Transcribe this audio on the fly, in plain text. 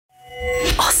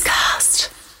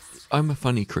I'm a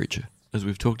funny creature, as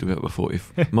we've talked about before.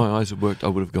 If my eyes had worked, I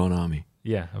would have gone army.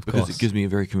 Yeah, of because course. it gives me a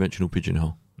very conventional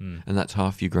pigeonhole. And that's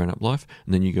half your grown-up life,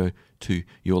 and then you go to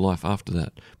your life after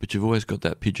that. But you've always got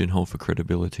that pigeonhole for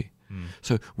credibility.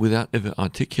 So without ever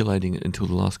articulating it until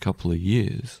the last couple of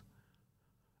years,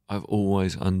 I've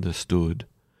always understood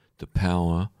the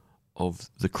power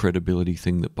of the credibility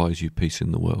thing that buys you peace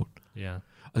in the world. Yeah.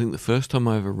 I think the first time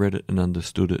I ever read it and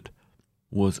understood it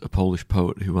was a Polish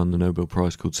poet who won the Nobel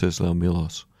Prize called Czesław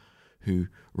Miłosz, who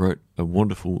wrote a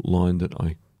wonderful line that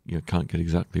I can't get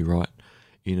exactly right,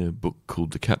 in a book called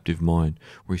The Captive Mind,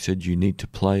 where he said you need to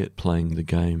play at playing the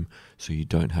game so you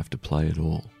don't have to play at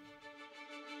all.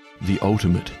 The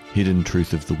ultimate hidden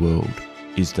truth of the world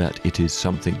is that it is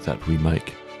something that we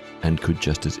make and could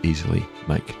just as easily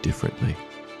make differently.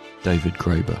 David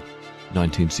Graeber,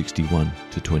 1961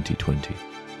 to 2020.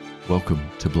 Welcome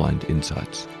to Blind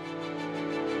Insights.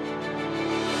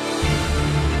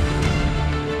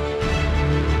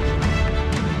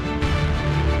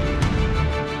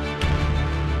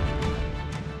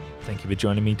 Thank you for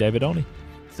joining me, David Olney.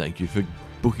 Thank you for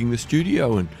booking the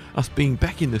studio and us being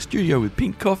back in the studio with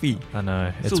pink coffee. I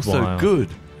know, It's it's all wild. so good.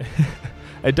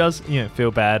 It does,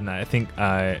 feel bad, and I think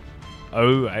maybe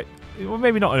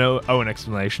not owe an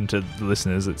explanation to the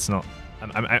listeners. It's not.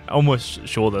 I'm almost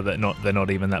sure that they're not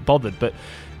even that bothered. But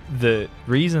the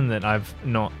reason that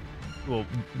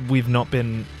we've not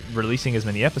been releasing as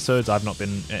many episodes, I've not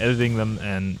been editing them,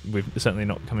 and we've certainly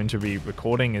not come into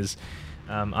recording is.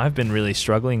 I've been really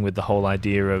struggling with the whole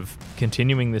idea of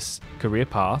continuing this career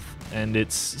path, and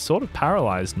it's sort of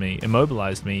paralyzed me,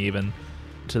 immobilized me even,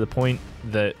 to the point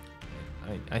that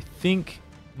I think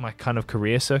my kind of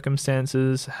career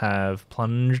circumstances have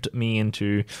plunged me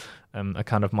into a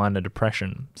kind of minor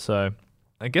depression. So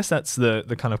I guess that's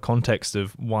the kind of context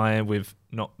of why we've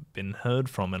not been heard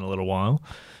from in a little while.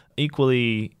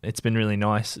 Equally, it's been really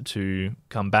nice to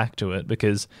come back to it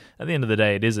because at the end of the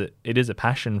day, it is a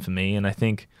passion for me, and I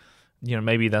think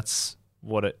maybe that's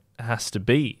what it has to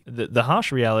be. The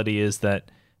harsh reality is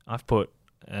that I've put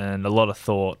a lot of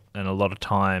thought and a lot of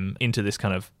time into this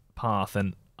kind of path,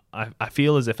 and I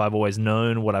feel as if I've always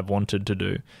known what I've wanted to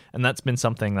do, and that's been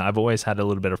something that I've always had a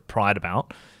little bit of pride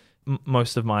about.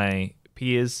 Most of my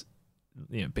peers,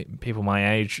 people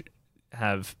my age,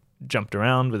 have jumped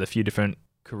around with a few different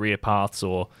career paths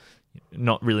or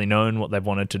not really known what they've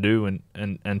wanted to do and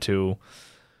until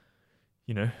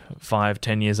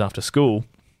 5-10 years after school,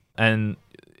 and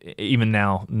even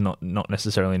now not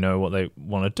necessarily know what they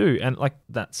want to do. And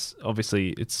that's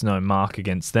obviously, it's no mark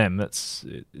against them. It's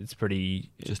pretty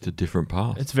Just a different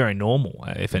path. It's very normal,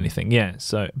 if anything. Yeah.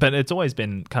 So, but it's always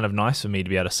been kind of nice for me to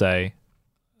be able to say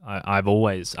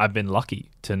I've been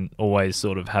lucky to always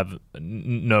sort of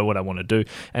know what I want to do,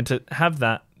 and to have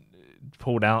that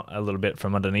pulled out a little bit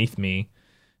from underneath me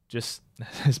just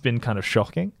has been kind of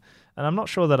shocking. And I'm not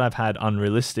sure that I've had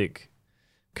unrealistic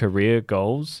career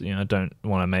goals. I don't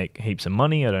want to make heaps of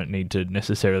money. I don't need to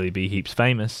necessarily be heaps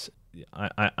famous.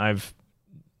 I've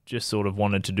just sort of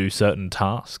wanted to do certain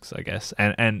tasks, I guess.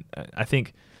 And I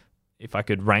think if I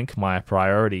could rank my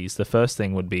priorities, the first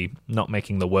thing would be not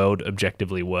making the world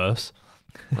objectively worse.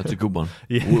 That's a good one.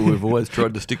 Yeah. We've always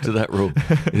tried to stick to that rule.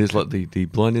 It is like the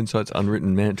Blind Insights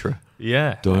unwritten mantra.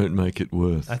 Yeah. Don't make it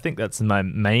worse. I think that's my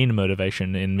main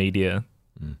motivation in media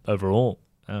overall.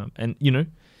 And,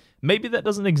 maybe that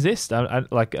doesn't exist.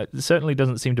 It certainly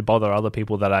doesn't seem to bother other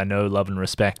people that I know, love, and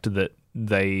respect that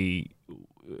they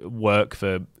work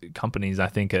for companies I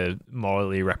think are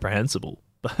morally reprehensible.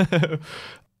 I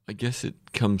guess it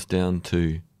comes down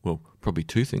to, probably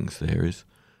two things there is,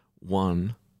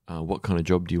 one, what kind of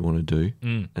job do you want to do?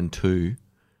 And two,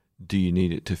 do you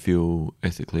need it to feel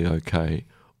ethically okay,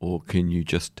 or can you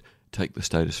just take the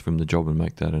status from the job and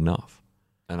make that enough?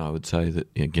 And I would say that,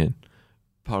 again,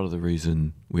 part of the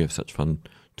reason we have such fun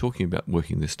talking about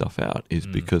working this stuff out is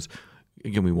because,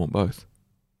 again, we want both.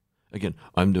 Again,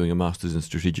 I'm doing a master's in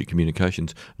strategic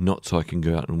communications, not so I can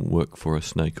go out and work for a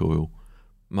snake oil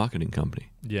marketing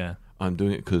company. Yeah. I'm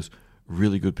doing it because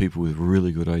really good people with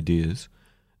really good ideas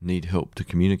need help to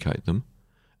communicate them,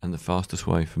 and the fastest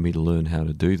way for me to learn how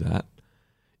to do that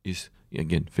is,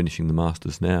 again, finishing the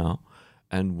masters now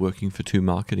and working for two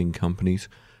marketing companies,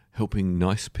 helping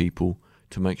nice people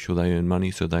to make sure they earn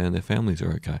money so they and their families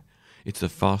are okay. It's the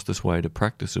fastest way to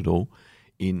practice it all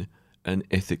in an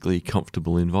ethically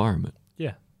comfortable environment.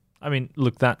 Yeah. I mean,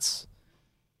 look, I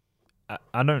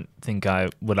don't think I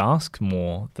would ask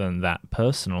more than that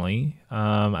personally.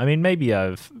 I mean, maybe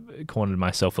I've cornered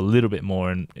myself a little bit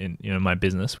more in my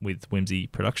business with Whimsy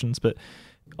Productions, but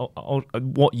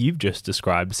what you've just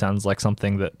described sounds like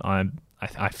something that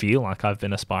I feel like I've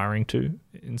been aspiring to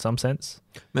in some sense.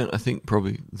 Man, I think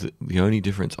probably the only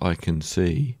difference I can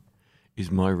see is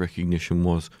my recognition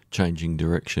was changing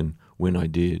direction when I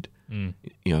did,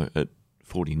 at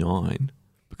 49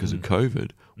 because of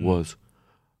COVID, was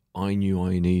I knew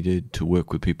I needed to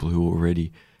work with people who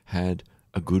already had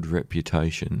a good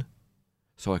reputation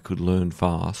so I could learn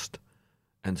fast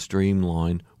and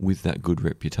streamline with that good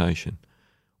reputation.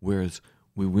 Whereas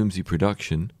with Whimsy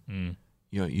Production,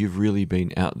 you've really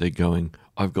been out there going,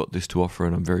 I've got this to offer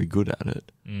and I'm very good at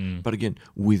it. But again,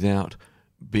 without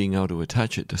being able to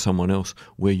attach it to someone else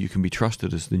where you can be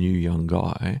trusted as the new young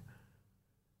guy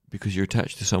because you're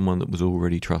attached to someone that was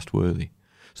already trustworthy.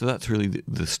 So that's really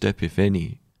the step, if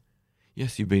any.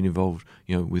 Yes, you've been involved,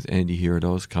 with Andy here at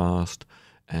Ozcast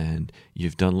and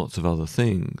you've done lots of other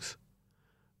things,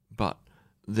 but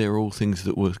they're all things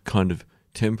that were kind of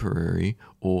temporary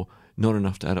or not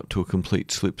enough to add up to a complete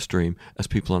slipstream as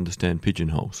people understand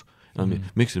pigeonholes. I mean,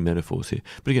 mixing metaphors here.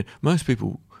 But again, most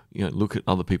people look at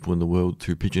other people in the world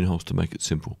through pigeonholes to make it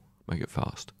simple, make it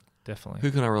fast. Definitely.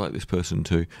 Who can I relate this person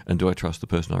to, and do I trust the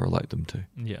person I relate them to?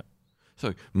 Yeah.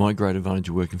 So my great advantage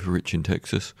of working for Rich in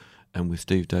Texas and with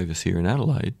Steve Davis here in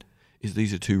Adelaide is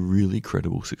these are two really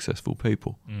credible, successful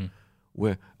people.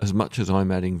 Where as much as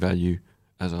I'm adding value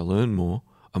as I learn more,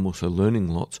 I'm also learning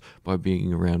lots by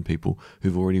being around people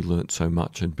who've already learnt so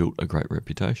much and built a great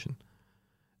reputation.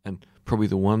 And probably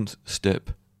the one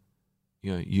step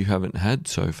you haven't had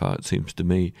so far, it seems to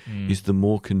me, is the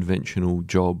more conventional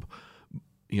job,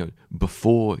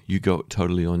 before you go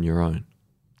totally on your own.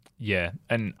 Yeah,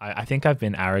 and I think I've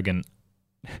been arrogant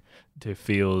to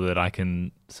feel that I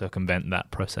can circumvent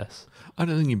that process. I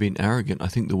don't think you've been arrogant. I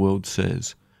think the world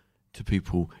says to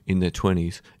people in their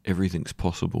 20s, everything's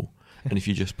possible. And if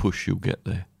you just push, you'll get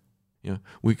there.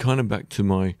 We kind of back to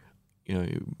my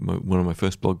one of my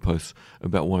first blog posts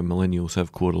about why millennials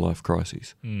have quarter-life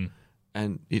crises.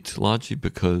 And it's largely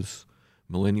because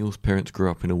millennials' parents grew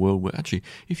up in a world where actually,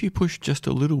 if you push just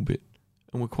a little bit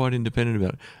and were quite independent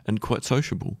about it and quite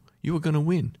sociable, you were going to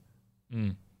win.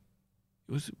 It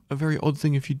was a very odd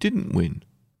thing if you didn't win.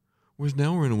 Whereas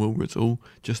now we're in a world where it's all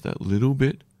just that little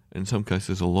bit, in some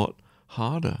cases a lot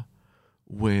harder,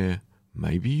 where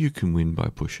maybe you can win by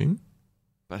pushing,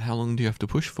 but how long do you have to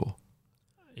push for?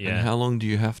 Yeah. And how long do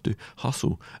you have to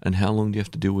hustle? And how long do you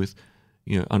have to deal with,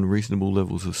 unreasonable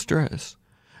levels of stress?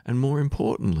 And more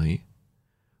importantly,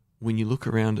 when you look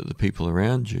around at the people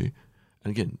around you,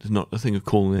 and again, it's not a thing of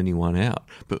calling anyone out,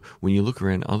 but when you look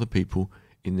around other people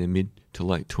in their mid to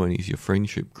late 20s, your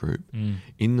friendship group,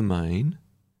 in the main,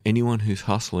 anyone who's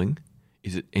hustling,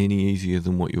 is it any easier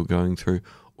than what you're going through,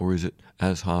 or is it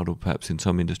as hard, or perhaps in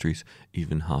some industries,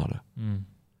 even harder?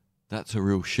 That's a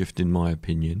real shift, in my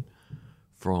opinion,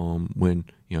 from when,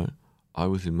 I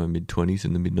was in my mid-20s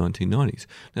in the mid-1990s.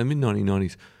 Now,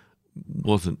 mid-1990s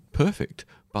wasn't perfect,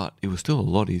 but it was still a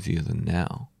lot easier than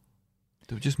now.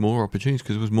 There were just more opportunities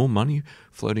because there was more money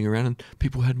floating around and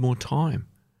people had more time.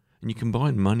 And you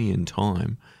combine money and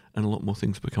time and a lot more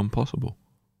things become possible.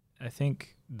 I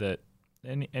think that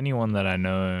anyone that I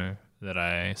know that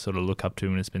I sort of look up to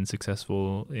and has been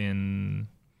successful in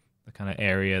the kind of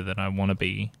area that I want to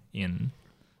be in,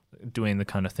 doing the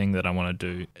kind of thing that I want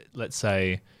to do, let's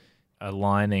say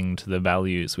aligning to the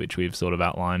values which we've sort of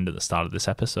outlined at the start of this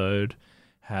episode,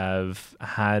 have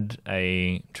had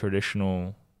a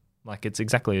traditional, like it's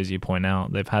exactly as you point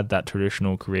out, they've had that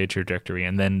traditional career trajectory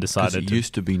and then decided it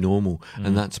used to be normal.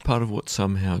 And that's part of what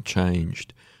somehow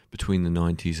changed between the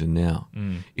 90s and now.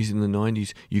 Is in the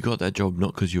 90s, you got that job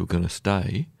not because you were going to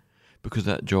stay, because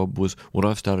that job was what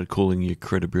I've started calling your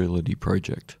credibility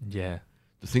project. Yeah.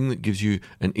 The thing that gives you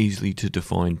an easily to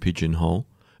define pigeonhole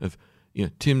of,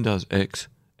 Tim does X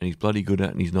and he's bloody good at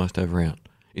it and he's nice to have around.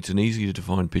 It's an easy to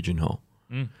define pigeonhole.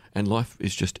 And life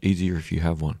is just easier if you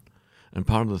have one. And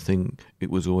part of the thing, it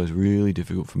was always really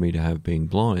difficult for me to have being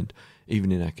blind,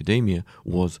 even in academia,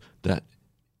 was that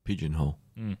pigeonhole.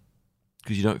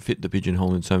 Because you don't fit the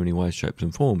pigeonhole in so many ways, shapes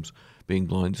and forms. Being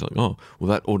blind is like,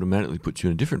 that automatically puts you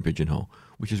in a different pigeonhole,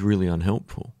 which is really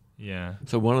unhelpful. Yeah.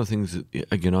 So one of the things that,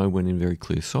 again, I went in very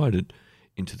clear-sighted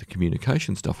into the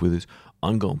communication stuff with is,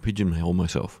 I'm going to pigeonhole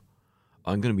myself.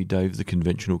 I'm going to be Dave, the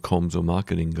conventional comms or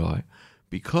marketing guy,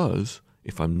 because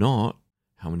if I'm not,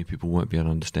 how many people won't be able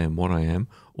to understand what I am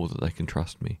or that they can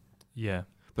trust me? Yeah.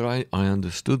 But I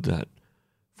understood that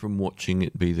from watching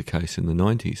it be the case in the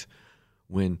 90s,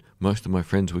 when most of my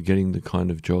friends were getting the kind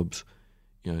of jobs,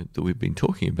 that we've been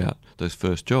talking about, those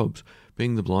first jobs,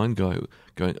 being the blind guy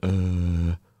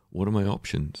going, what are my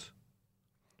options?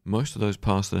 Most of those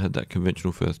paths that had that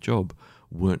conventional first job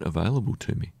weren't available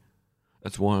to me.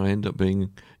 That's why I ended up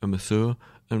being a masseur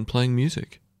and playing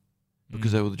music.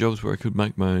 because they were the jobs where I could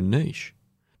make my own niche.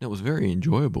 Now, it was very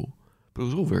enjoyable, but it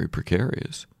was all very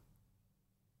precarious.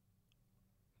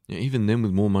 Even then,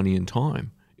 with more money and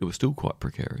time, it was still quite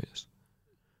precarious.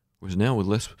 Whereas now, with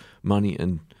less money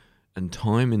and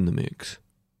time in the mix,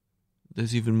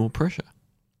 there's even more pressure.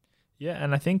 Yeah,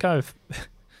 and I think I've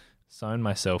sewn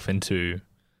myself into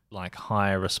like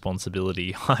high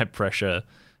responsibility, high pressure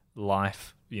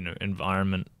life,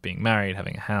 environment, being married,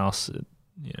 having a house,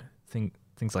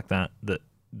 things like that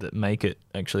make it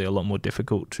actually a lot more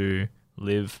difficult to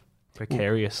live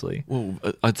precariously. Well,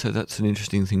 I'd say that's an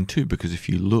interesting thing too, because if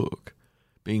you look,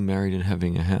 being married and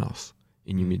having a house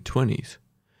in your mid-20s,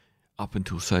 up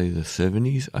until, say, the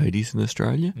 70s, 80s in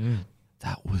Australia,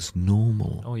 that was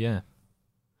normal. Oh, yeah.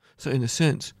 So in a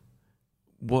sense,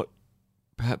 what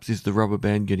perhaps is the rubber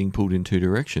band getting pulled in two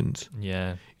directions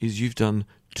is you've done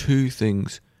two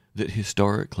things that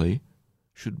historically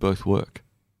should both work.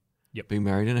 Yep. Being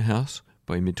married in a house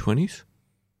by your mid-20s,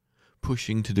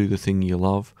 pushing to do the thing you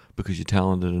love because you're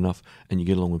talented enough and you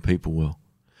get along with people well.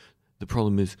 The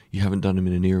problem is you haven't done them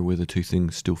in an era where the two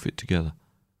things still fit together.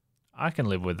 I can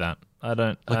live with that. I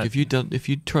don't... If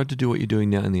you tried to do what you're doing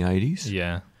now in the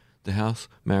 80s, the house,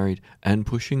 married and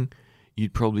pushing,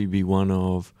 you'd probably be one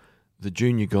of the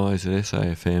junior guys at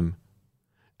SAFM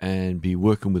and be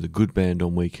working with a good band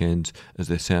on weekends as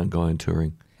their sound guy and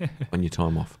touring on your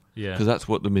time off. Yeah. Because that's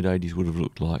what the mid-80s would have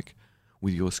looked like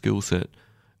with your skill set,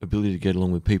 ability to get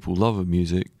along with people, love of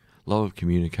music, love of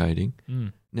communicating.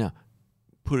 Now,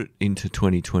 put it into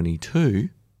 2022,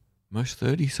 most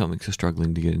 30-somethings are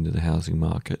struggling to get into the housing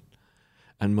market,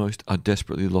 and most are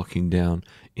desperately locking down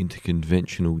into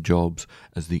conventional jobs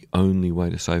as the only way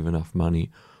to save enough money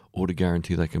or to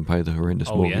guarantee they can pay the horrendous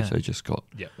mortgage they just got.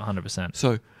 Yeah, 100%.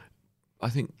 So I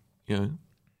think,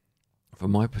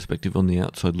 from my perspective on the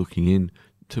outside looking in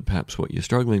to perhaps what you're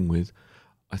struggling with,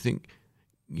 I think,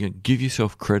 give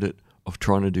yourself credit of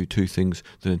trying to do two things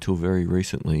that until very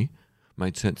recently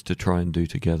made sense to try and do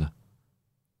together.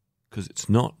 Because it's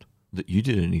not that you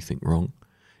did anything wrong.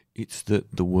 It's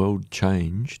that the world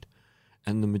changed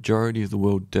and the majority of the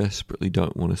world desperately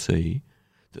don't want to see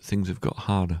that things have got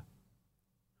harder.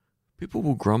 People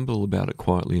will grumble about it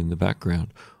quietly in the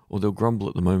background, or they'll grumble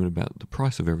at the moment about the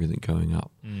price of everything going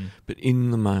up. But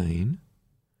in the main,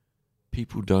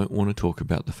 people don't want to talk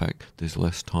about the fact there's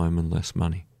less time and less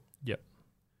money. Yep.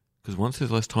 Because once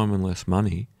there's less time and less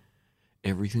money,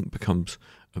 everything becomes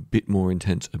a bit more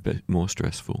intense, a bit more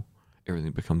stressful.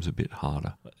 Everything becomes a bit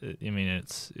harder. I mean,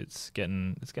 it's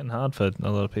getting hard for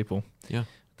a lot of people. Yeah.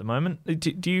 At the moment,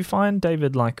 do you find,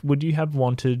 David, like, would you have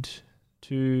wanted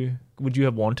to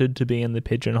be in the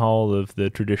pigeonhole of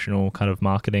the traditional kind of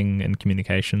marketing and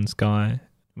communications guy?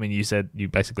 I mean, you said you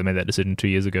basically made that decision 2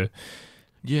 years ago.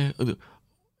 Yeah,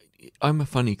 I'm a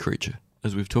funny creature,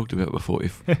 as we've talked about before.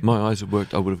 If my eyes had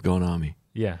worked, I would have gone army.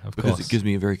 Yeah, of course. Because it gives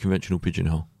me a very conventional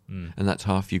pigeonhole. And that's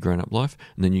half your grown-up life,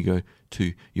 and then you go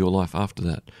to your life after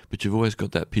that. But you've always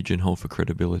got that pigeonhole for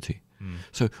credibility.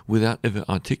 So without ever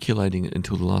articulating it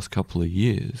until the last couple of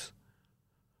years,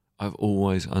 I've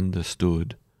always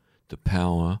understood the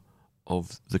power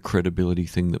of the credibility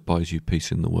thing that buys you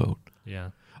peace in the world. Yeah.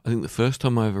 I think the first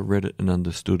time I ever read it and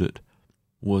understood it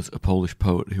was a Polish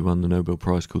poet who won the Nobel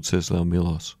Prize called Czesław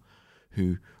Miłosz,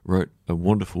 who wrote a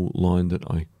wonderful line that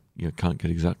I can't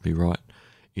get exactly right,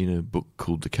 in a book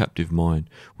called The Captive Mind,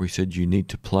 where he said you need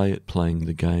to play it playing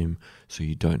the game so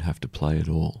you don't have to play it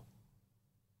all.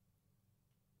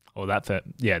 Oh, that's the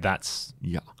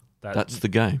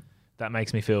game. That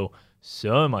makes me feel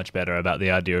so much better about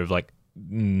the idea of like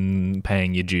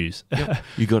paying your dues. Yep.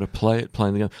 You got to play it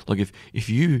playing the game. Like if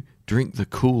you drink the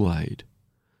Kool-Aid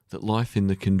that life in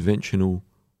the conventional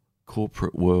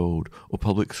corporate world or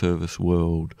public service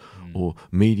world or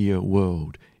media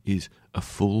world is a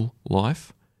full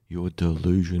life, you're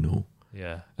delusional.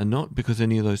 Yeah. And not because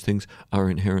any of those things are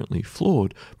inherently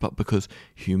flawed, but because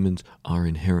humans are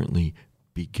inherently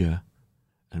bigger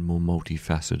and more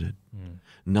multifaceted.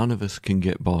 None of us can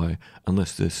get by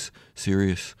unless there's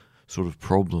serious sort of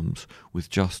problems with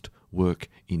just work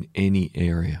in any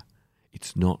area.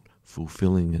 It's not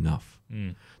fulfilling enough.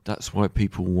 That's why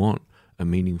people want a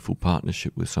meaningful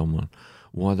partnership with someone,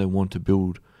 why they want to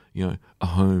build, a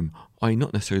home,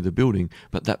 not necessarily the building,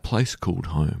 but that place called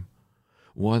home,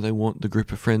 why they want the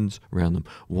group of friends around them,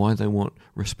 why they want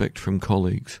respect from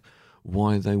colleagues,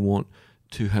 why they want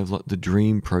to have like the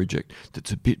dream project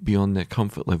that's a bit beyond their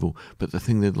comfort level, but the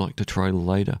thing they'd like to try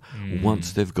later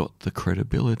once they've got the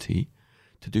credibility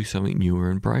to do something newer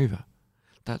and braver.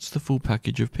 That's the full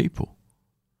package of people.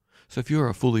 So if you're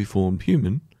a fully formed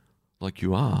human, like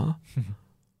you are,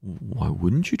 why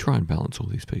wouldn't you try and balance all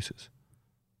these pieces?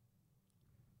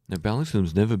 Now, balancing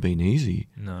them's never been easy,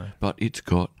 No. but it's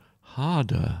got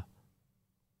harder.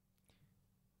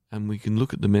 And we can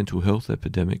look at the mental health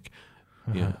epidemic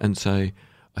and say,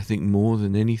 I think more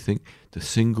than anything, the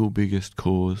single biggest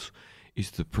cause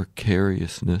is the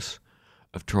precariousness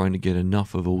of trying to get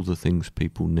enough of all the things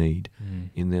people need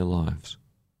in their lives.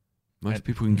 Most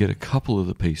people can get a couple of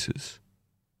the pieces,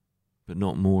 but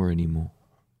not more anymore.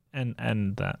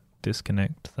 And that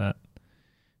disconnect, that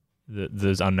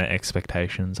those unmet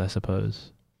expectations, I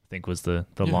suppose, I think was the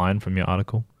line from your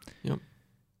article. Yep.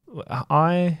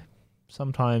 I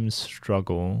sometimes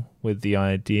struggle with the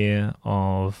idea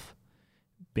of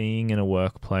being in a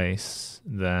workplace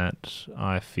that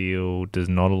I feel does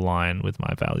not align with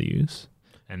my values.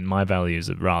 And my values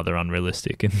are rather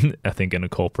unrealistic, I think, in a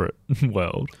corporate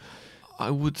world.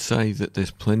 I would say that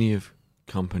there's plenty of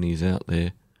companies out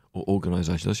there, or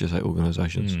organisations, let's just say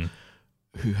organisations,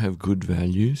 who have good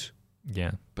values.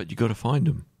 Yeah. But you got to find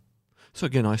them. So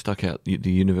again, I stuck out the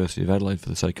University of Adelaide for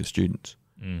the sake of students.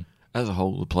 As a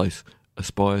whole, the place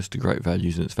aspires to great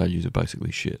values, and its values are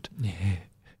basically shit.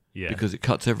 Yeah. Because it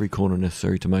cuts every corner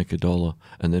necessary to make $1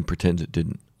 and then pretends it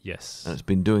didn't. Yes. And it's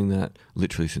been doing that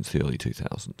literally since the early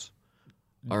 2000s.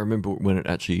 I remember when it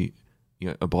actually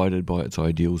abided by its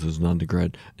ideals as an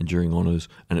undergrad and during honours,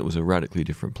 and it was a radically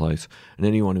different place. And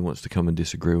anyone who wants to come and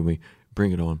disagree with me,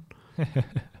 bring it on.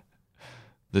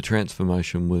 The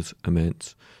transformation was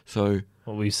immense. So,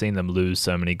 well, we've seen them lose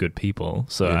so many good people,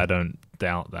 so I don't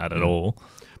doubt that at all.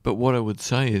 But what I would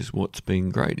say is what's been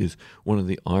great is one of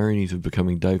the ironies of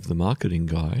becoming Dave the marketing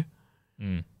guy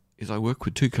is I work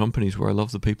with 2 companies where I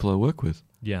love the people I work with.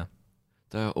 Yeah.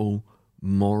 They are all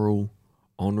moral,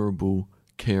 honourable,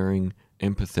 caring,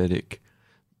 empathetic.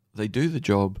 They do the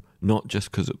job not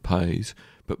just because it pays,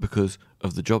 but because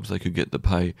of the jobs they could get that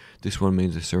pay. This one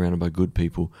means they're surrounded by good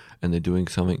people and they're doing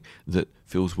something that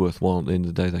feels worthwhile. At the end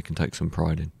of the day, they can take some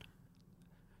pride in.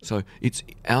 So it's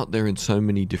out there in so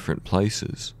many different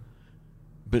places.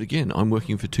 But again, I'm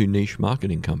working for 2 niche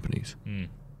marketing companies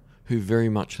who very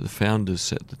much the founders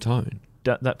set the tone.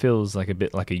 That feels like a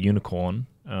bit like a unicorn.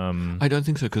 I don't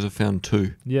think so, because I've found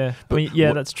 2. Yeah, But I mean, yeah,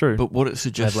 what- that's true. But what it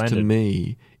suggests to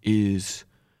me is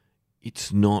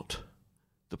it's not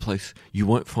the place. You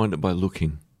won't find it by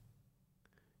looking.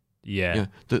 Yeah.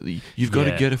 You've got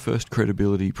to Yeah. get a first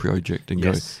credibility project and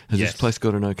go, has this place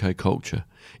got an okay culture?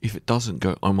 If it doesn't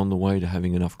go, I'm on the way to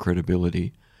having enough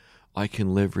credibility. I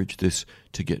can leverage this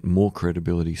to get more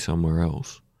credibility somewhere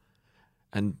else.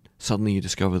 And suddenly you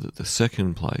discover that the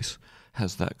second place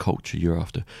has that culture you're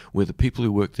after, where the people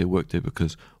who work there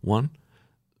because, 1,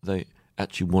 they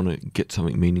actually want to get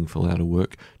something meaningful out of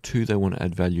work. 2, they want to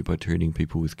add value by treating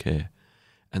people with care.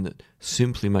 And that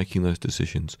simply making those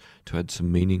decisions to add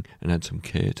some meaning and add some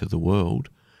care to the world,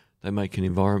 they make an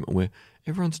environment where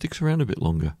everyone sticks around a bit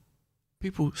longer.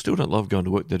 People still don't love going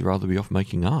to work. They'd rather be off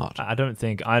making art. I don't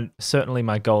think certainly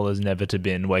my goal has never to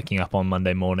been waking up on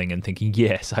Monday morning and thinking,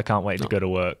 yes, I can't wait to go to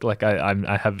work. Like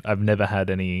I've never had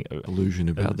any illusion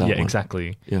about that. Yeah, one.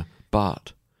 exactly. Yeah,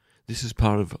 but this is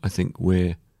part of, I think,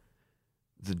 where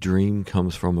the dream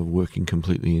comes from of working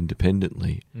completely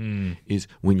independently. Is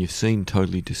when you've seen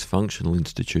totally dysfunctional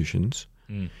institutions,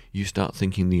 you start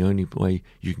thinking the only way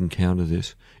you can counter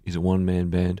this is a one-man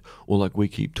band, or like we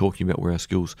keep talking about where our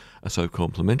skills are so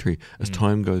complementary. As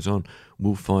time goes on,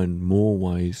 we'll find more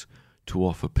ways to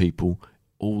offer people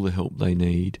all the help they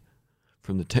need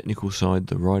from the technical side,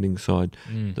 the writing side,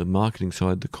 the marketing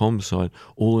side, the comms side,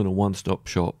 all in a one-stop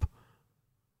shop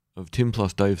of Tim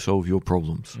plus Dave solve your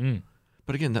problems.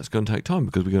 But again, that's going to take time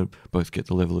because we're going to both get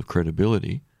the level of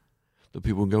credibility that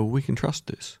people go, well, we can trust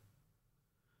this.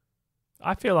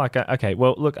 I feel like, okay,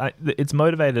 well, look, it's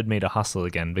motivated me to hustle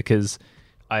again because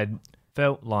I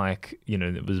felt like,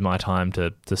 it was my time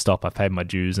to stop. I paid my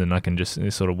dues and I can just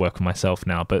sort of work for myself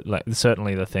now. But like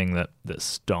certainly the thing that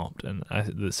stopped, and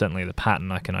certainly the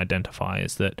pattern I can identify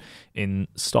is that in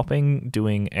stopping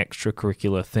doing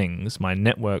extracurricular things, my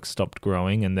network stopped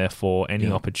growing, and therefore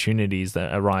any opportunities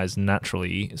that arise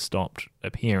naturally stopped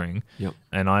appearing. Yep.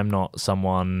 And I'm not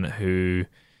someone who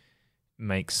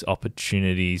makes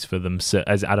opportunities for themselves.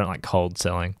 As I don't like cold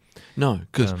selling. No,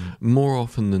 because more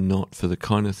often than not, for the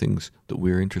kind of things that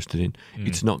we're interested in,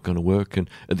 it's not going to work. And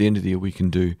at the end of the year, we can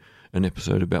do an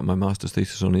episode about my master's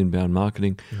thesis on inbound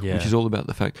marketing, which is all about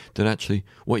the fact that actually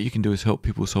what you can do is help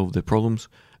people solve their problems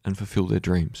and fulfill their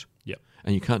dreams. Yep.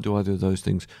 And you can't do either of those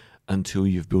things until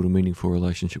you've built a meaningful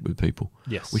relationship with people.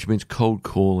 Yes. Which means cold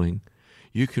calling.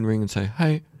 You can ring and say,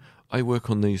 hey, I work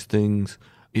on these things.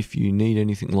 If you need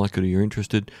anything like it or you're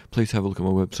interested, please have a look at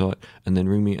my website and then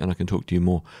ring me and I can talk to you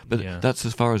more. But that's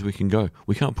as far as we can go.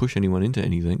 We can't push anyone into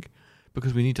anything,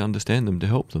 because we need to understand them to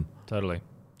help them. Totally.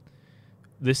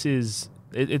 This is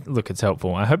look, it's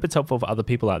helpful. I hope it's helpful for other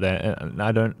people out there. And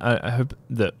I hope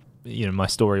that, my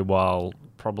story, while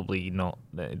probably not,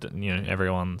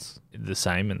 everyone's the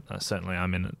same, and certainly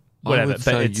I'm in it. Whatever, I would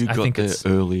say you got there it's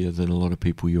earlier than a lot of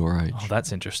people your age. Oh,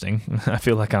 that's interesting. I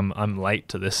feel like I'm late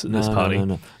to this party.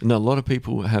 No, a lot of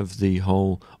people have the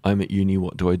whole, I'm at uni,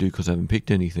 what do I do because I haven't picked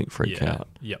anything, freak out.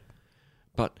 Yep.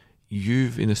 But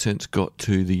you've, in a sense,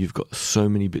 you've got so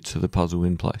many bits of the puzzle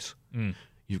in place. Mm.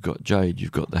 You've got Jade,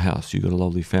 you've got the house, you've got a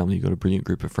lovely family, you've got a brilliant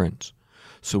group of friends.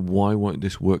 So why won't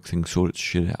this work thing sort its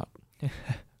shit out?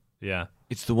 Yeah.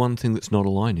 It's the one thing that's not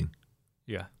aligning.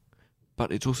 Yeah.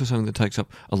 But it's also something that takes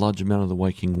up a large amount of the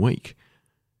waking week.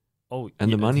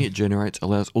 And the money it generates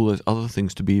allows all those other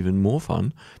things to be even more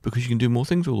fun because you can do more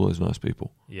things with all those nice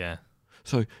people. Yeah.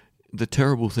 So the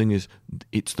terrible thing is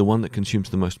it's the one that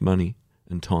consumes the most money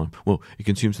and time. Well, it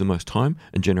consumes the most time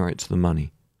and generates the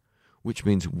money, which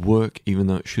means work, even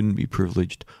though it shouldn't be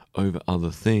privileged over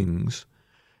other things,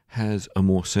 has a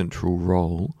more central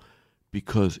role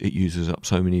because it uses up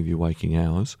so many of your waking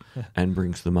hours and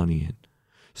brings the money in.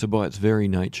 So by its very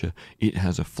nature, it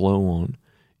has a flow on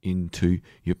into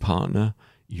your partner,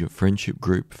 your friendship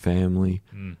group, family,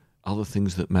 other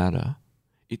things that matter.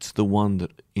 It's the one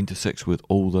that intersects with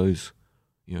all those,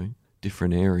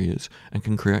 different areas and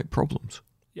can create problems.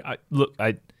 Yeah,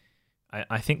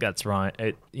 I think that's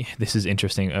right. This is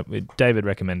interesting. David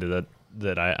recommended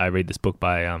that I read this book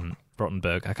by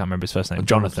Rottenberg. I can't remember his first name.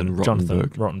 Jonathan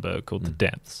Rottenberg, called The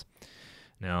Depths.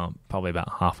 Now, probably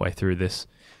about halfway through this,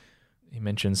 he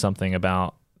mentioned something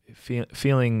about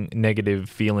feeling negative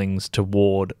feelings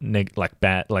toward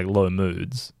low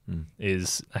moods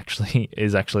is actually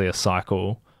a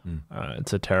cycle.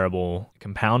 It's a terrible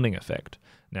compounding effect.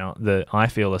 Now, I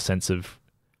feel a sense of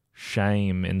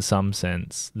shame in some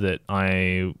sense that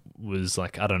I was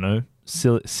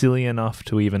silly enough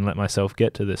to even let myself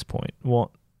get to this point.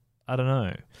 I don't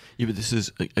know. Yeah, but this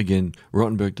is, again,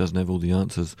 Rottenberg doesn't have all the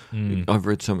answers. I've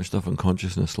read so much stuff on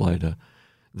consciousness later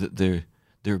that there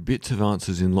are bits of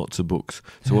answers in lots of books.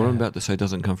 So what I'm about to say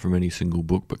doesn't come from any single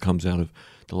book, but comes out of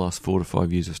the last 4 to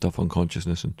 5 years of stuff on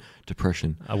consciousness and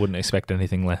depression. I wouldn't expect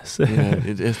anything less.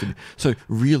 It has to be. So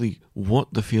really,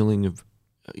 what the feeling of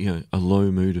a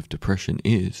low mood of depression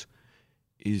is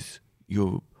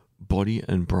your body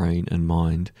and brain and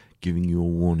mind giving you a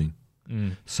warning.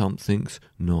 Something's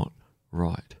not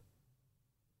right.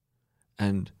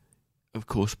 And of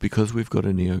course, because we've got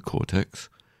a neocortex,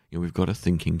 we've got a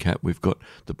thinking cap, we've got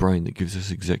the brain that gives us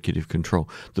executive control,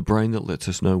 the brain that lets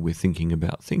us know we're thinking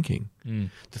about thinking.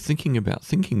 The thinking about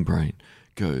thinking brain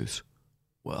goes,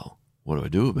 well, what do I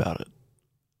do about it?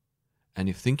 And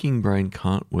if thinking brain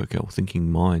can't work out, thinking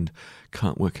mind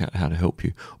can't work out how to help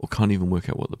you, or can't even work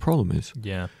out what the problem is,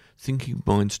 thinking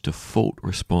mind's default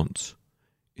response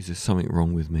is there's something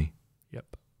wrong with me.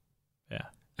 Yep. Yeah.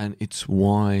 And it's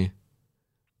why,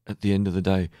 at the end of the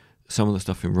day, some of the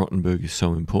stuff in Rottenberg is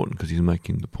so important because he's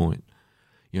making the point.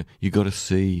 You got to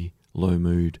see low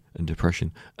mood and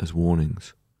depression as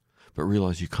warnings, but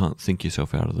realize you can't think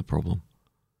yourself out of the problem.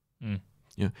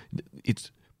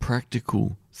 It's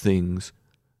practical things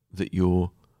that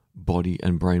your body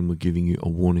and brain were giving you a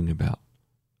warning about.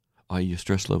 Your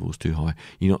stress level's too high,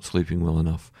 you're not sleeping well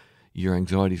enough, your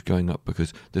anxiety's going up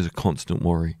because there's a constant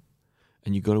worry.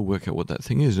 And you've got to work out what that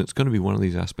thing is, and it's going to be one of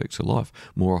these aspects of life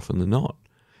more often than not.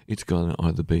 It's going to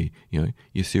either be,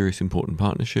 your serious important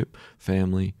partnership,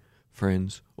 family,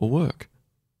 friends, or work.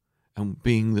 And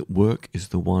being that work is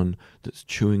the one that's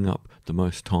chewing up the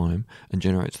most time and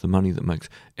generates the money that makes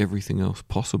everything else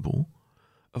possible,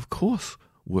 of course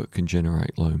work can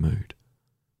generate low mood.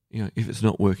 If it's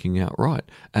not working out right.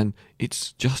 And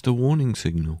it's just a warning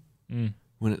signal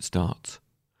when it starts.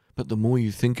 But the more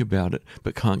you think about it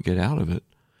but can't get out of it,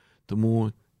 the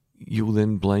more you'll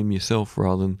then blame yourself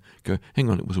rather than go, hang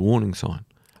on, it was a warning sign.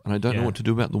 And I don't know what to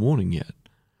do about the warning yet.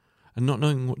 And not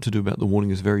knowing what to do about the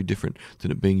warning is very different than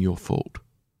it being your fault.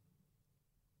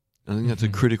 I think that's a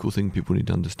critical thing people need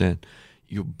to understand.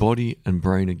 Your body and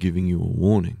brain are giving you a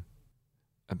warning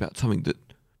about something that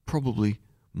probably,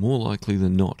 more likely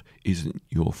than not, isn't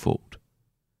your fault.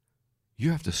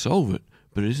 You have to solve it,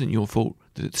 but it isn't your fault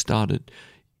that it started.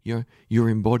 You're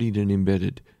embodied and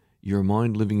embedded. You're a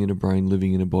mind living in a brain,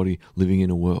 living in a body, living in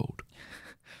a world.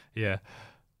 Yeah.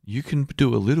 You can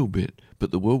do a little bit,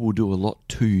 but the world will do a lot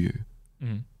to you.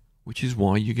 Which is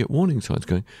why you get warning signs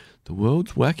going, the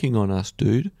world's whacking on us,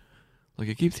 dude. Like,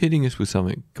 it keeps hitting us with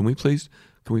something. Can we please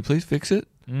fix it?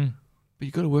 But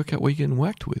you've got to work out what you're getting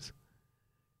whacked with.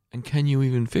 And can you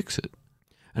even fix it?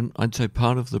 And I'd say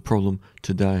part of the problem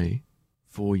today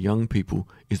for young people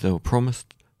is they were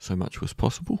promised so much was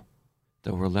possible.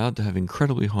 They were allowed to have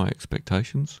incredibly high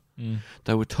expectations.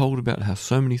 They were told about how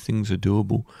so many things are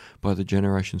doable by the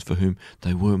generations for whom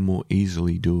they were more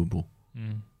easily doable.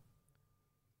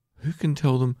 Who can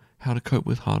tell them how to cope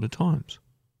with harder times?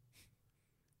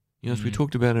 As we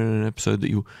talked about in an episode that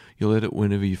you'll edit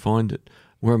whenever you find it,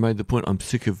 where I made the point I'm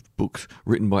sick of books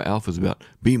written by alphas about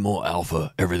be more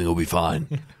alpha, everything will be fine.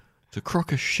 It's a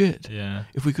crock of shit. Yeah.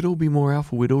 If we could all be more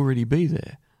alpha, we'd already be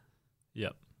there.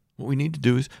 Yep. What we need to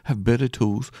do is have better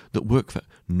tools that work for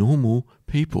normal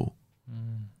people.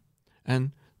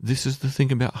 And this is the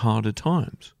thing about harder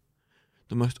times.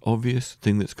 The most obvious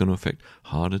thing that's going to affect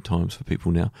harder times for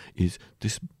people now is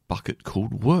this bucket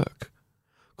called work.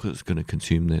 Because it's going to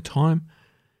consume their time.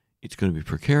 It's going to be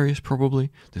precarious probably.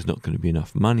 There's not going to be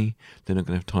enough money. They're not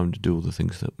going to have time to do all the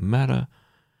things that matter.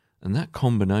 And that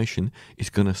combination is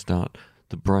going to start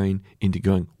the brain into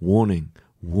going, warning,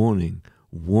 warning,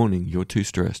 warning, you're too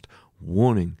stressed,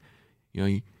 warning,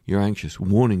 you're anxious,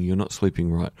 warning, you're not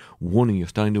sleeping right, warning, you're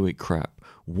starting to eat crap,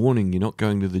 warning, you're not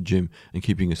going to the gym and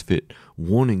keeping us fit,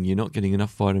 warning, you're not getting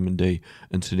enough vitamin D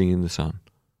and sitting in the sun.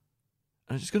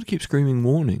 And it's just got to keep screaming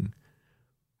warning.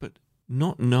 But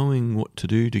not knowing what to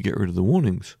do to get rid of the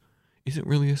warnings isn't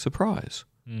really a surprise.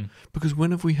 Because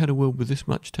when have we had a world with this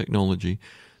much technology,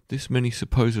 this many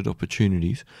supposed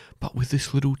opportunities, but with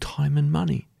this little time and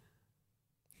money?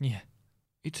 Yeah.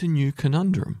 It's a new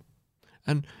conundrum.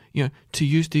 And, to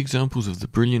use the examples of the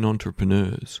brilliant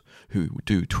entrepreneurs who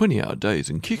do 20-hour days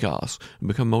and kick ass and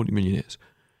become multimillionaires,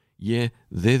 yeah,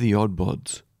 they're the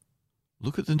oddbods.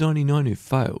 Look at the 99 who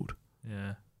failed.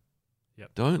 Yeah.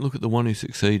 Yep. Don't look at the one who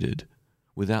succeeded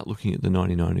without looking at the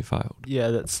 99 who failed. Yeah,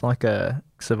 that's like a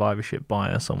survivorship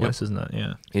bias almost, isn't it?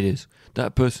 Yeah. It is.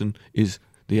 That person is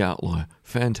the outlier.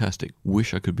 Fantastic.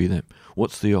 Wish I could be them.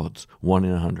 What's the odds? 1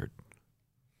 in 100.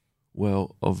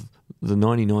 Well, of the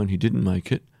 99 who didn't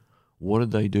make it, what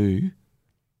did they do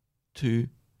to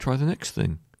try the next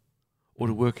thing? Or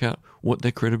to work out what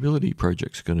their credibility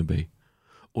project's going to be?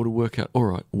 Or to work out, all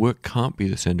right, work can't be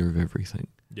the centre of everything.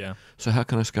 Yeah. So how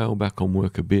can I scale back on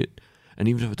work a bit? And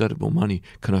even if I don't have more money,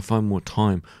 can I find more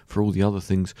time for all the other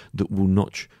things that will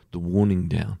notch the warning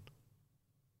down?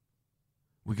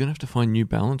 We're going to have to find new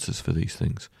balances for these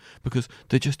things because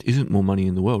there just isn't more money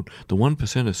in the world. The 1% are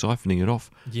siphoning it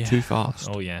off too fast.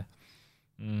 Oh, yeah.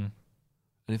 And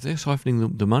if they're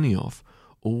siphoning the money off,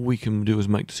 all we can do is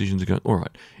make decisions and go, all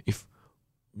right, if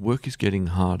work is getting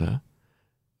harder,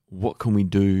 what can we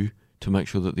do to make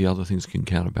sure that the other things can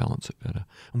counterbalance it better?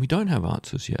 And we don't have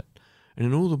answers yet. And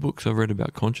in all the books I've read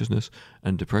about consciousness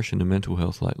and depression and mental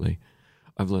health lately,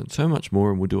 I've learned so much more,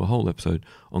 and we'll do a whole episode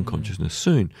on consciousness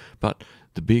soon. But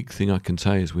the big thing I can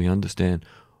say is we understand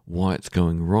why it's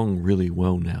going wrong really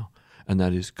well now. And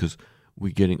that is because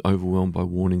we're getting overwhelmed by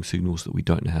warning signals that we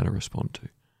don't know how to respond to.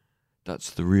 That's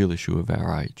the real issue of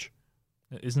our age.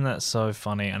 Isn't that so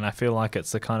funny? And I feel like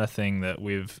it's the kind of thing that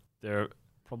there are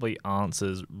probably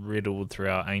answers riddled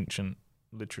throughout ancient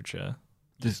literature.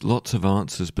 There's lots of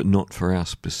answers, but not for our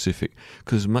specific.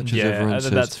 Because as much as everyone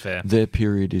says that's fair. Their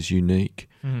period is unique,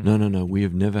 no, we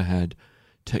have never had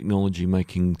technology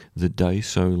making the day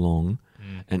so long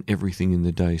and everything in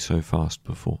the day so fast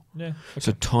before. Yeah. Okay.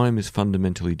 So time is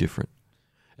fundamentally different.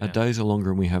 Our days are longer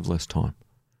and we have less time.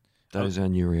 That is our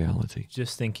new reality.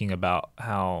 Just thinking about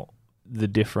how the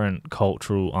different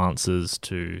cultural answers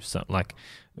to,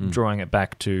 drawing it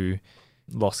back to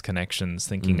lost connections,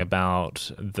 thinking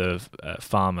about the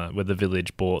farmer, where the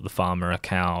village bought the farmer a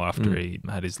cow after he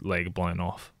had his leg blown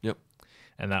off. Yep.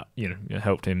 And that,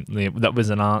 helped him. That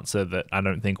was an answer that I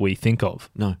don't think we think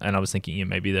of. No. And I was thinking,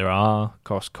 maybe there are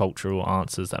cross-cultural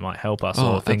answers that might help us,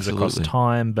 or things across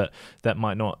time, but that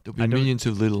might not. There'll be millions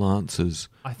of little answers.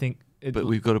 I think, but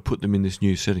we've got to put them in this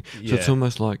new setting. So it's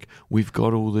almost like we've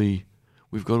got all the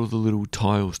little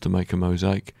tiles to make a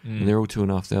mosaic, and they're all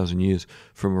 2,500 years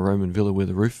from a Roman villa where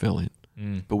the roof fell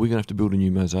in. But we're going to have to build a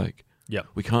new mosaic. Yep.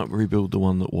 We can't rebuild the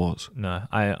one that was. No,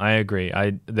 I agree.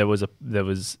 There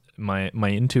was my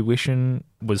intuition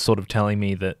was sort of telling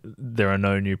me that there are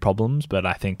no new problems, but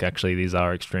I think actually these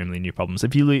are extremely new problems.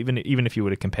 If you even if you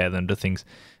were to compare them to things,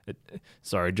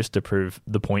 just to prove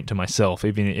the point to myself,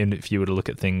 even if you were to look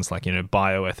at things like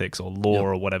bioethics or law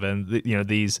or whatever, and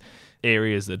these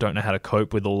areas that don't know how to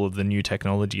cope with all of the new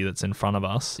technology that's in front of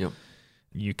us,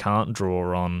 you can't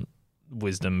draw on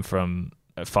wisdom from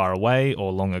far away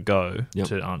or long ago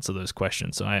to answer those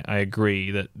questions. So I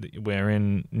agree that we're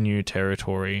in new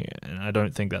territory, and I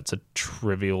don't think that's a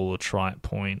trivial or trite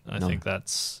point. I think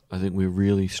we're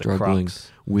really struggling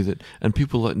with it. And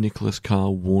people like Nicholas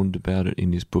Carr warned about it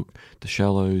in his book, The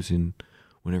Shallows, in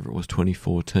whenever it was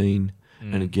 2014,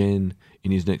 and again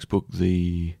in his next book,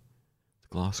 The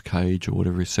Glass Cage, or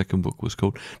whatever his second book was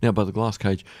called. Now, by The Glass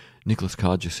Cage, Nicholas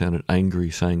Carr just sounded angry,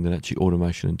 saying that actually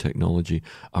automation and technology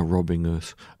are robbing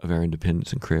us of our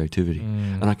independence and creativity.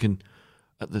 And I can,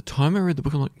 at the time I read the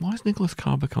book, I'm like, why has Nicholas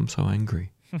Carr become so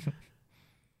angry?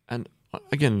 And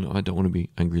again, I don't want to be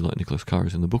angry like Nicholas Carr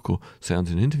is in the book or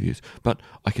sounds in interviews, but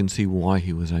I can see why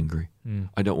he was angry.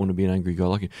 I don't want to be an angry guy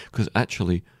like him, because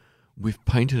actually we've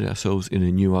painted ourselves in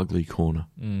a new ugly corner.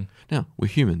 Now, we're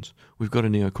humans. We've got a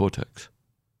neocortex.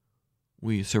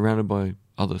 We're surrounded by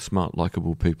other smart,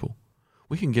 likable people.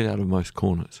 We can get out of most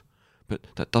corners, but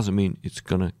that doesn't mean it's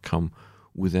going to come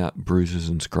without bruises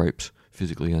and scrapes,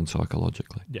 physically and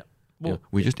psychologically. Yeah. Well,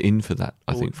 we're just in for that,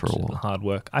 I think, for a while. Hard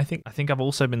work. I think I've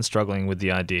also been struggling with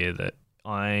the idea that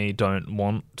I don't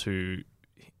want to,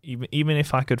 even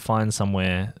if I could find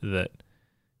somewhere that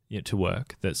to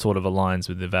work that sort of aligns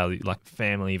with the value, like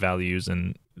family values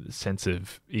and sense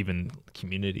of even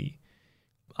community.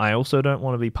 I also don't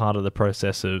want to be part of the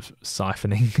process of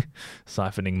siphoning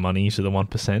money to the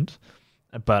 1%.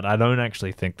 But I don't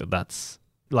actually think that that's,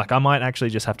 like, I might actually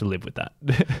just have to live with that.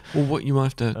 Well, what you might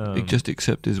have to just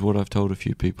accept is what I've told a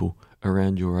few people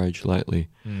around your age lately,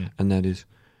 and that is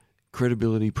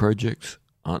credibility projects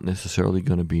aren't necessarily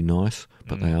going to be nice,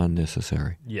 but they are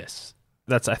necessary. Yes.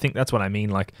 I think that's what I mean.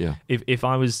 Like, yeah. if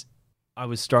I was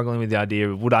struggling with the idea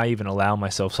of would I even allow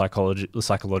myself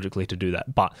psychologically to do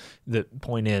that? But the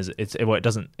point is, it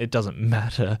doesn't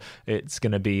matter. It's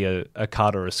going to be a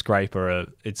cut or a scrape or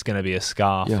it's going to be a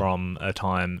scar from a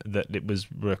time that it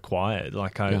was required.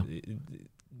 Like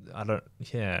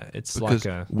it's because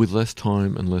like with less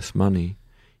time and less money,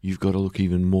 you've got to look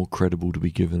even more credible to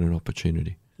be given an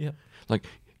opportunity. Yeah, like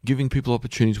giving people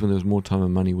opportunities when there was more time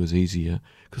and money was easier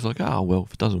because if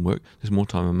it doesn't work, there's more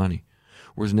time and money.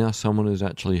 Whereas now someone has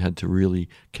actually had to really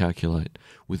calculate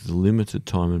with the limited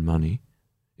time and money,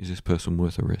 is this person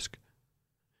worth a risk?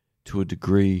 To a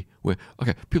degree where,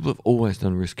 people have always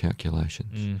done risk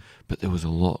calculations, but there was a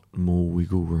lot more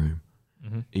wiggle room,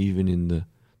 even in the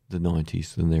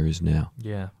 90s than there is now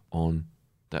on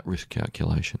that risk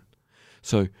calculation.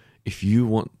 So if you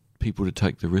want people to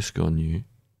take the risk on you,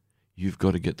 you've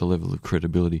got to get the level of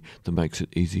credibility that makes it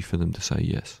easy for them to say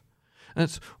yes. And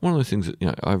it's one of those things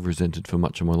that I've resented for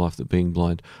much of my life, that being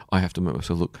blind, I have to make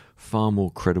myself look far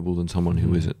more credible than someone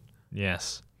who isn't.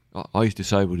 Yes. I used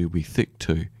disabled to be thick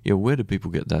too. Yeah, where do people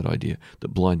get that idea that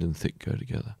blind and thick go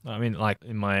together? I mean, like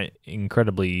in my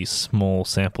incredibly small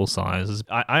sample sizes,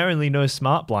 I only know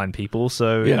smart blind people,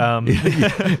 so...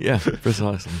 Yeah,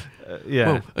 precisely.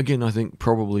 Yeah. Well, again, I think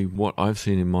probably what I've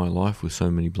seen in my life with so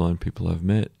many blind people I've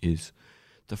met is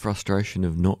the frustration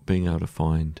of not being able to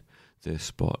find their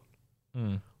spot.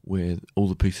 Where all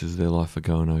the pieces of their life are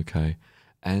going okay,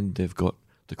 and they've got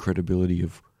the credibility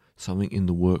of something in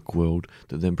the work world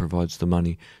that then provides the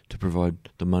money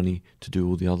to do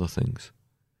all the other things.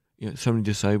 So many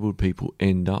disabled people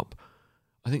end up,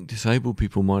 I think disabled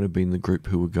people might have been the group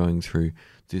who were going through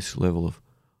this level of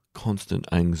constant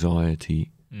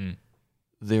anxiety.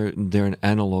 They're an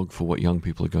analogue for what young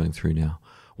people are going through now.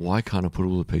 Why can't I put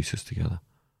all the pieces together?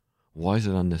 Why is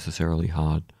it unnecessarily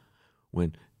hard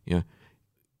when,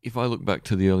 if I look back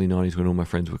to the early 90s when all my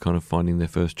friends were kind of finding their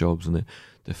first jobs and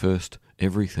their first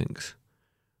everythings,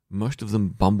 most of them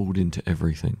bumbled into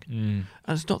everything. And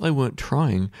it's not they weren't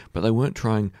trying, but they weren't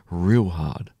trying real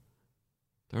hard.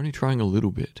 They're only trying a little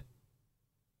bit.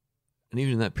 And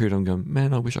even in that period, I'm going,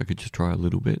 man, I wish I could just try a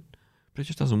little bit. But it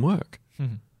just doesn't work.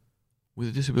 With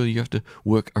a disability, you have to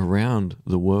work around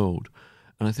the world.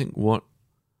 And I think what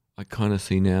I kind of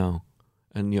see now,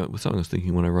 and it was something I was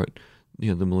thinking when I wrote the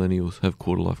millennials have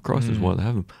quarter-life crisis, why they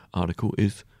have them article,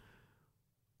 is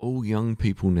all young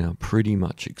people now, pretty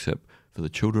much except for the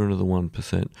children of the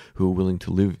 1% who are willing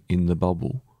to live in the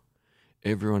bubble,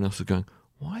 everyone else is going,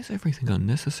 why is everything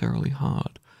unnecessarily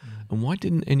hard? And why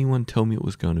didn't anyone tell me it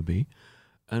was going to be?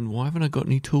 And why haven't I got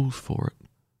any tools for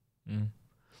it?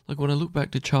 Like when I look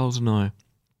back to Charles and I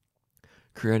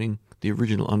creating the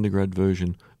original undergrad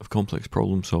version of complex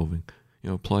problem solving,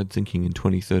 applied thinking in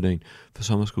 2013 for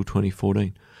summer school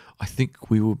 2014, I think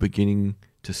we were beginning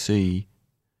to see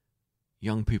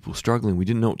young people struggling. We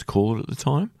didn't know what to call it at the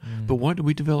time, but why did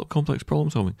we develop complex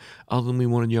problem solving? Other than we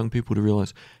wanted young people to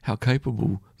realise how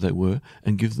capable they were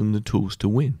and give them the tools to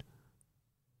win.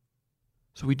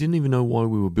 So we didn't even know why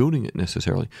we were building it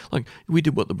necessarily. Like, we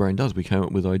did what the brain does. We came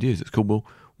up with ideas. It's called, well,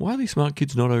 why are these smart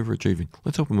kids not overachieving?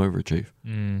 Let's help them overachieve.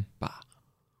 Bah.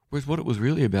 Whereas what it was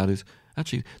really about is,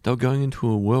 actually, they were going into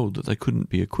a world that they couldn't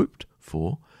be equipped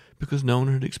for because no one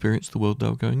had experienced the world they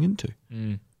were going into.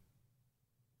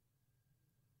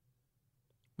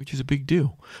 which is a big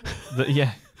deal.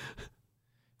 Yeah.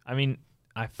 I mean,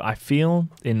 I feel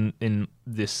in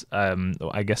this,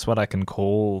 I guess what I can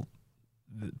call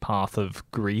the path of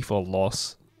grief or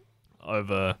loss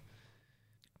over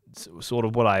sort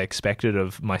of what I expected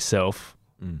of myself,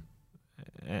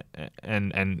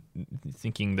 and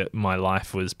thinking that my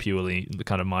life was purely the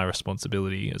kind of my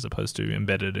responsibility as opposed to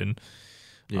embedded in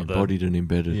embodied and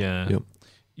embedded. Yeah. Yep.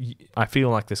 I feel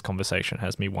like this conversation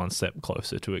has me one step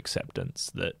closer to acceptance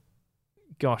that,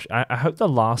 gosh, I hope the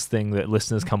last thing that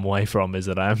listeners come away from is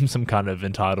that I'm some kind of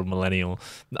entitled millennial.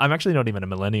 I'm actually not even a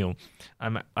millennial.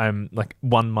 I'm like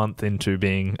 1 month into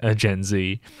being a Gen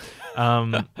Z,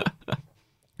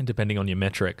 depending on your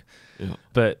metric. Yeah.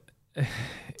 But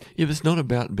it's not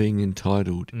about being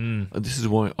entitled. This is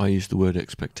why I use the word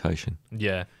expectation.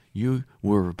 Yeah. You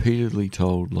were repeatedly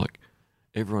told, like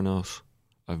everyone else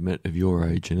I've met of your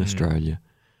age in Australia,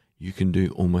 you can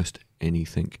do almost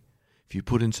anything. If you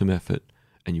put in some effort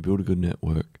and you build a good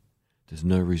network, there's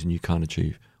no reason you can't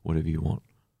achieve whatever you want.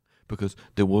 Because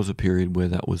there was a period where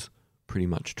that was pretty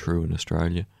much true in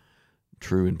Australia,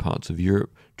 true in parts of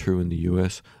Europe, true in the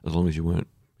US, as long as you weren't,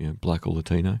 black or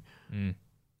Latino.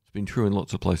 It's been true in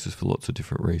lots of places for lots of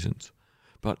different reasons.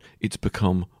 But it's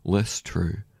become less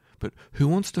true. But who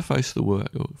wants to face the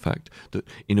fact that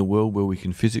in a world where we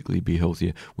can physically be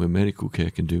healthier, where medical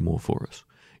care can do more for us,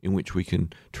 in which we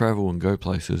can travel and go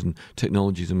places and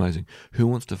technology is amazing, who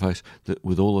wants to face that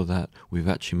with all of that, we've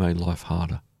actually made life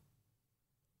harder?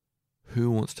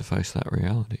 Who wants to face that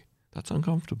reality? That's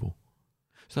uncomfortable.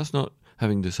 So that's not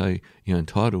having to say,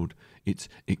 entitled. It's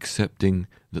accepting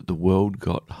that the world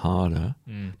got harder,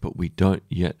 but we don't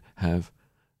yet have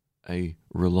a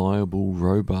reliable,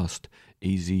 robust,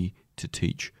 easy to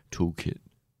teach toolkit.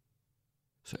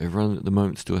 So everyone at the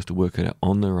moment still has to work it out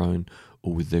on their own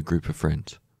or with their group of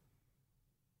friends.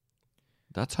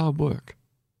 That's hard work,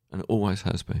 and it always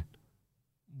has been.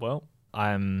 Well,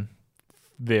 I'm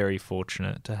very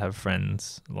fortunate to have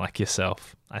friends like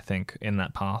yourself, I think, in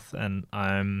that path, and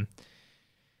I'm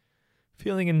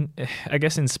feeling,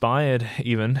 inspired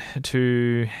even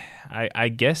to, I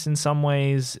guess in some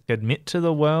ways, admit to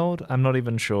the world. I'm not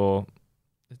even sure.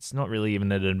 It's not really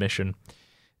even an admission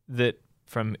that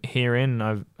from here in,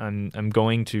 I'm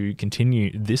going to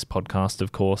continue this podcast,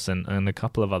 of course, and a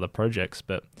couple of other projects.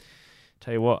 But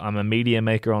tell you what, I'm a media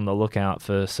maker on the lookout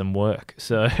for some work.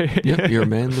 So yep, you're a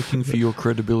man looking for your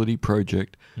credibility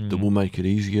project that will make it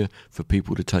easier for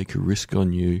people to take a risk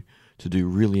on you to do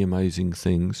really amazing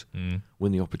things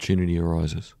when the opportunity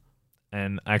arises.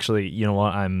 And actually, you know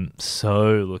what? I'm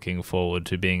so looking forward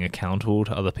to being accountable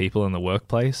to other people in the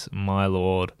workplace. My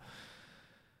Lord.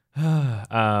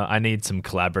 I need some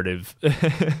collaborative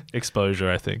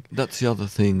exposure, I think. That's the other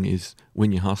thing is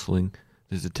when you're hustling,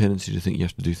 there's a tendency to think you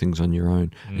have to do things on your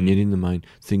own. And yet in the main,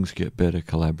 things get better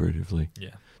collaboratively.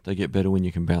 Yeah. They get better when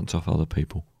you can bounce off other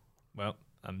people. Well,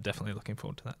 I'm definitely looking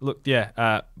forward to that. Look,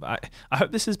 I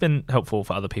hope this has been helpful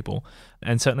for other people.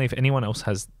 And certainly if anyone else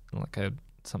has like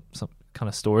some kind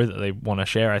of story that they want to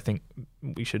share, I think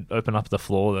we should open up the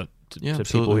floor to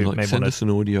people who may send us an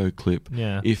audio clip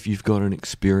if you've got an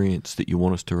experience that you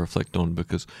want us to reflect on,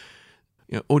 because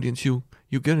audience, you'll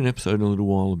get an episode in a little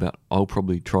while about I'll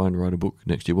probably try and write a book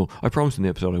next year. Well, I promised in the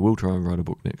episode I will try and write a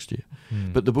book next year.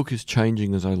 But the book is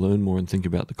changing as I learn more and think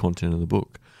about the content of the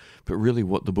book. But really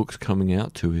what the book's coming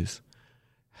out to is,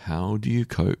 how do you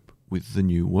cope with the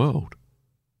new world?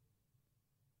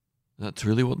 That's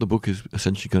really what the book is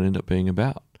essentially going to end up being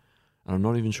about. And I'm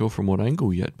not even sure from what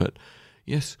angle yet, but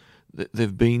yes, there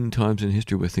have been times in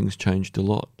history where things changed a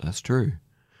lot. That's true.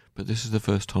 But this is the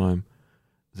first time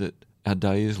that our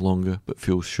day is longer but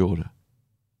feels shorter.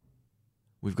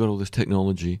 We've got all this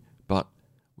technology, but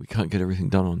we can't get everything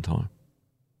done on time.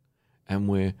 And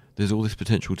where there's all this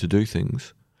potential to do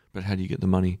things, but how do you get the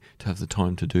money to have the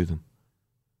time to do them?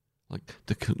 Like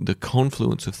the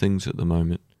confluence of things at the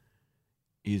moment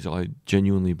is, I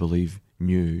genuinely believe,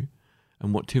 new.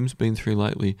 And what Tim's been through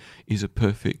lately is a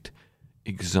perfect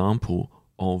example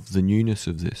of the newness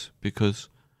of this. Because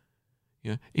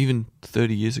even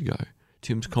 30 years ago,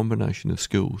 Tim's combination of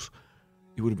skills,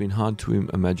 it would have been hard to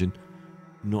imagine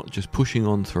not just pushing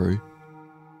on through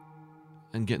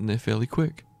and getting there fairly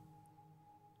quick.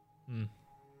 And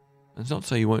it's not to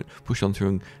say you won't push on through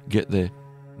and get there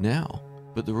now,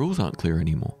 but the rules aren't clear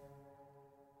anymore.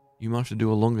 You might have to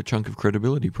do a longer chunk of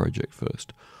credibility project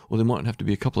first, or there might have to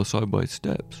be a couple of sideways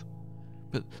steps.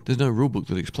 But there's no rule book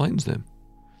that explains them.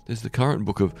 There's the current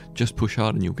book of just push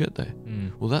hard and you'll get there.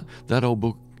 Well, that old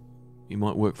book, it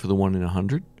might work for the 1 in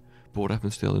 100, but what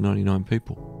happens to the other 99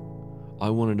 people? I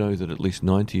want to know that at least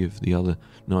 90 of the other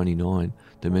 99,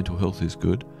 their mental health is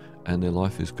good, and their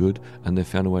life is good and they've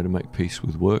found a way to make peace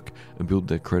with work and build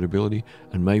their credibility,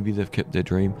 and maybe they've kept their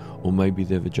dream, or maybe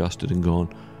they've adjusted and gone,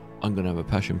 I'm going to have a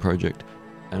passion project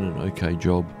and an okay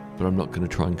job, but I'm not going to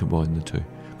try and combine the two,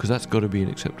 because that's got to be an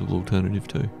acceptable alternative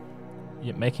too.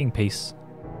 Yeah, making peace.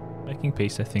 I think it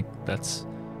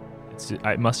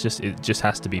just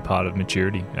has to be part of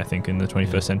maturity, I think, in the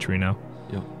 21st century now.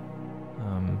 Yeah.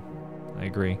 I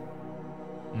agree.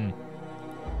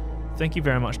 Thank you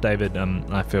very much, David.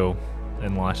 I feel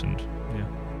enlightened. Yeah.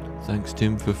 Thanks,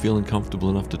 Tim, for feeling comfortable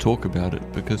enough to talk about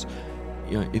it, because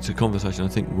it's a conversation I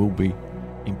think will be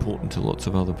important to lots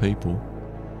of other people.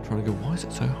 Trying to go, why is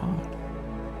it so hard?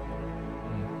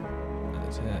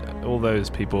 All those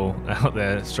people out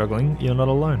there struggling, you're not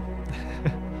alone.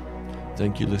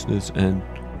 Thank you, listeners, and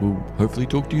we'll hopefully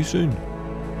talk to you soon.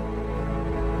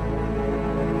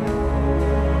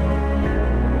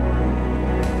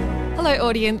 Hello,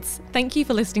 audience. Thank you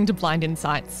for listening to Blind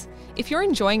Insights. If you're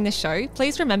enjoying the show,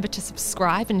 please remember to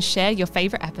subscribe and share your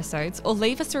favourite episodes, or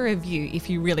leave us a review if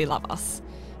you really love us.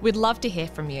 We'd love to hear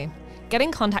from you. Get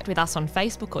in contact with us on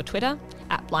Facebook or Twitter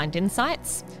 @Blind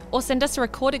Insights, or send us a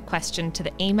recorded question to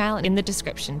the email in the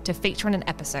description to feature on an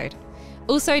episode.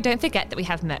 Also, don't forget that we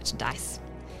have merchandise.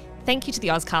 Thank you to the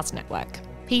Ozcast Network.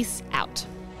 Peace out.